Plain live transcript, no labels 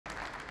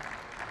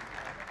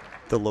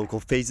The local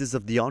phases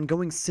of the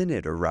ongoing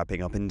synod are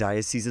wrapping up in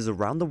dioceses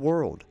around the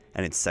world,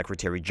 and its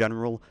Secretary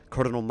General,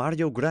 Cardinal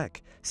Grech,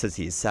 says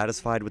he is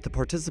satisfied with the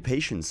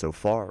participation so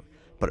far,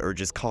 but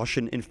urges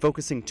caution in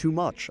focusing too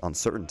much on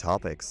certain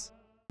topics.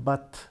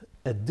 But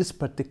at this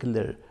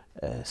particular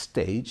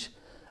stage,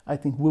 I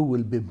think we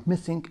will be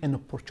missing an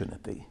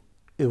opportunity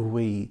if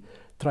we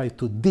try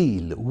to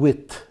deal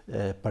with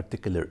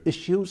particular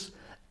issues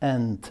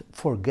and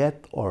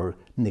forget or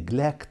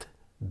neglect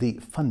the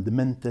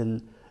fundamental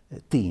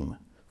theme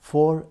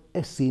for a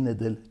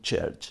synodal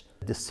church.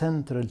 The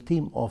central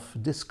theme of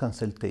this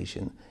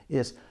consultation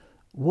is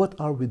what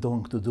are we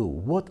going to do?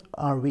 What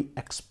are we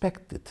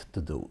expected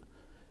to do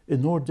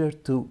in order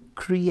to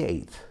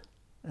create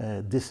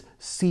this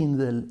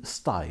synodal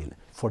style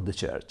for the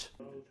church?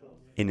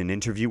 In an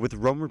interview with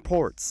Rome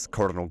Reports,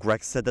 Cardinal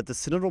Grech said that the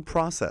synodal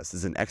process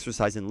is an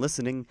exercise in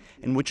listening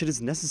in which it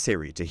is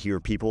necessary to hear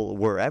people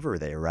wherever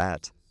they are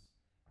at.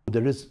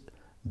 There is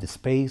the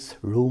space,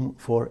 room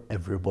for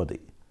everybody.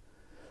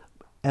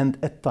 And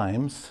at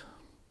times,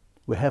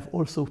 we have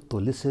also to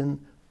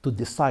listen to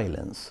the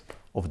silence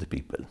of the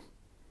people.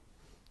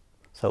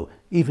 So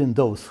even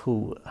those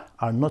who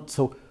are not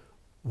so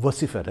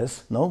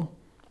vociferous,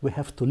 we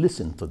have to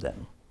listen to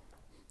them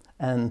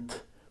and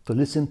to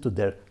listen to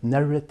their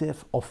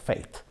narrative of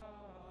faith.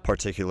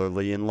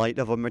 Particularly in light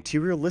of a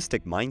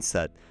materialistic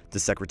mindset, the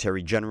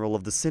Secretary General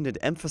of the Synod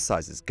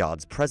emphasizes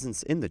God's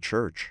presence in the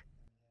Church.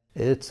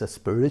 It's a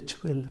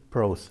spiritual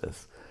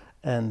process,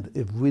 and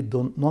if we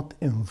do not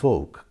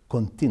invoke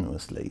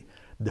continuously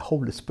the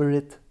Holy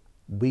Spirit,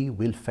 we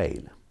will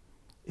fail.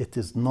 It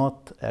is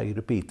not, I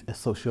repeat, a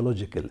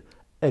sociological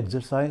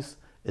exercise.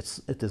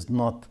 It is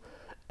not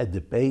a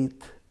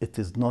debate. It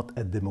is not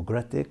a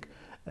democratic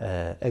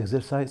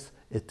exercise.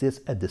 It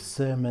is a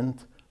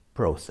discernment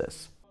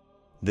process.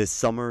 This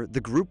summer, the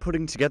group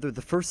putting together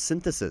the first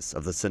synthesis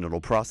of the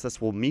synodal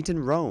process will meet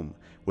in Rome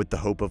with the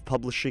hope of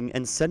publishing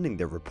and sending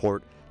their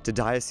report to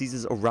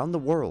dioceses around the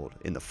world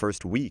in the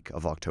first week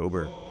of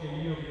October.